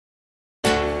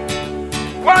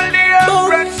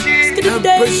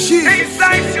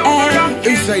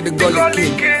Inside the Gully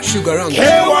King, Sugar Ranking.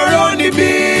 Hey, we're on the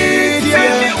beat,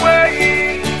 yeah.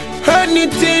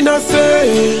 Anything I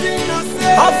say,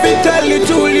 I feel tell it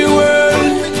to the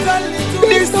world.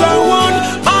 This is one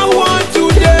I want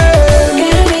today.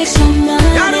 Gotta make some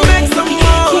money. Gotta make some money.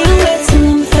 Can't wait till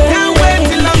I'm 30. Can't wait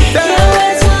till I'm 30. Can't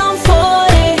wait till I'm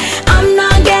 40. I'm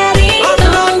not getting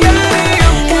younger.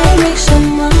 Gotta make some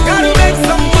money. Gotta make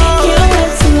some money. Can't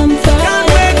wait till I'm 30. Can't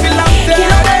wait till I'm 30.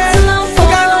 Can't wait till I'm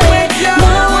 40.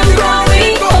 Now I'm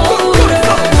growing older.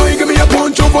 You give me a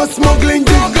punch over smuggling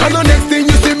thing. And the next thing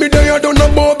you see me there, you don't know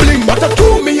bubbling. But I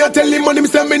told me, I tell him, and him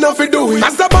say me not fi do it.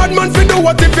 As a bad man fi do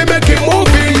what if he make him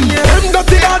moving. Them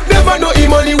dirty heart never know him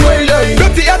money well.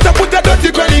 Dirty heart to put a dirty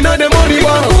coin in the money.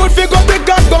 Good fi go big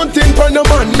gas gun thing for the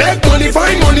man. Make money,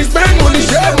 find money, spend money,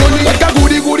 share money. Like a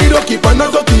goody ducky, pan a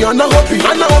ducky and a hoppy.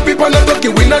 And a hoppy pan a ducky,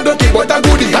 we not ducky but a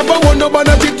goody. Have a one no bad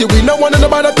a 50, we no one no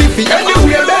bad a 50.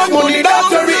 Anyway, make money, that's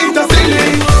where it is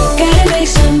silly. Gotta make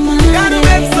some money. Gotta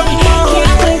make some money.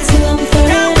 Can't wait till I'm 30.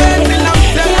 Can't wait till I'm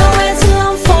 30. Can't wait till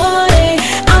I'm 40.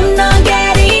 I'm not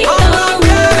getting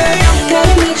younger.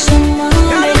 Gotta make some money.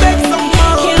 Gotta make some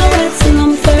money. Can't wait till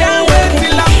I'm 30. Can't wait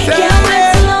till I'm 30. Can't wait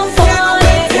till I'm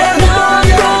 40. Now I'm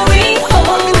growing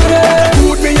older.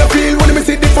 Good me you feel when me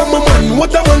see the from a man.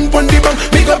 What a man pon the bank,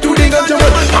 big up to the ganja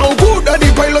man. How good are the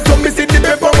pilots when me see the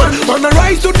paper man. Man a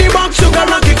rise to the bank, Sugar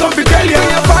Ranking come fi tell ya.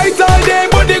 Me a fight all day,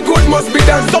 but the good must be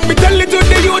done. So me tell it to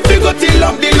the youth, we go till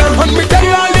up the land. And me tell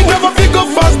you all the never fi go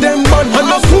fast them man. And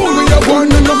no fool we a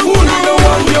one, and no fool we a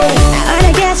one, yo. I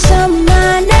wanna get some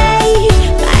money,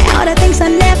 buy all the things I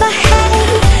never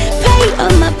had, pay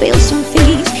all my bills and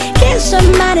fees, get some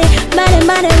money.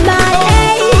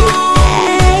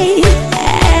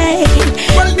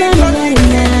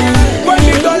 When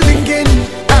the Gully King,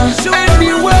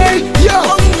 anyway, yo.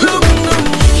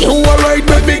 You alright,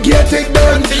 baby, get it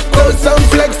done. Cause I'm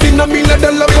flexing $1 million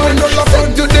band.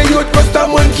 Send to the youth, cause that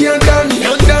man can't done.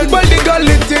 When the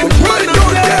Gully King, run it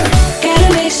down there. Gotta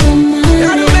make some money.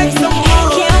 Gotta make some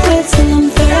money. Can't wait till I'm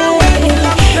 30.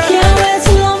 Can't wait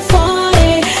till I'm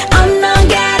 40. I'm not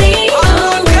getting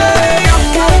younger.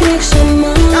 Gotta make some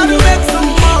money. Gotta make some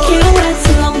money. Can't wait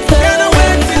till I'm 30. Gotta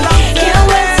wait till I'm 30. Can't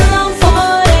wait till I'm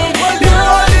 40.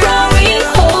 Now I'm growing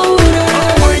older.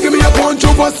 Boy, give me a punch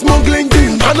over smuggling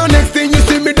thing. And the next thing you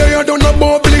see me there, you don't know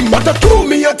bubbling. But I told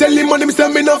me, I tell him, and him say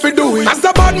me not fi do it. As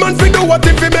a bad man fi do what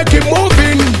if he make him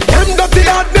moving. Them dirty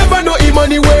heart never know him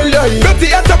money well. Dirty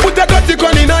heart to put a dirty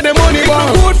coin in the money.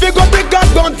 Good fi go big gas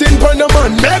gun thing for the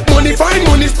man. Make money, find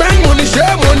money, spend money,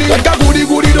 share money. Like a goody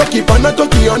ducky, pan a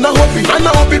ducky and a hoppy. And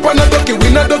a hoppy pan a ducky,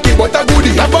 we not ducky but a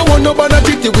goody. Have a one no bad a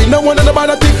 50, we no one no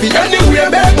bad a 50. Anyway,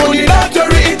 make money, that's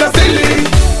where it is silly.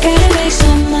 Gotta make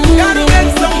some money. Gotta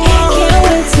make some money. Can't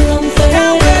wait till I'm 30.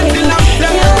 Can't wait till I'm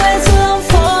 30. Can't wait till I'm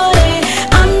 40.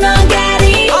 I'm not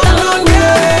getting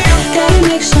younger. Gotta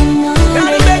make some money.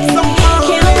 Gotta make some money.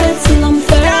 Can't wait till I'm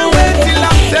 30. Can't wait till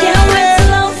I'm 30. Can't wait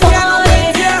till I'm 40.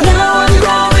 Now I'm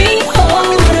growing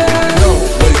older.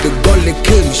 Well, the Gully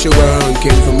King, Sugar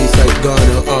Ranking from inside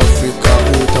Ghana, Africa,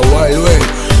 out a wild way.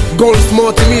 Gold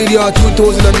Smart Media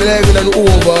 2011 and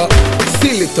over.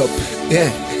 Seal it up,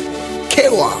 yeah.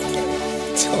 Kewa.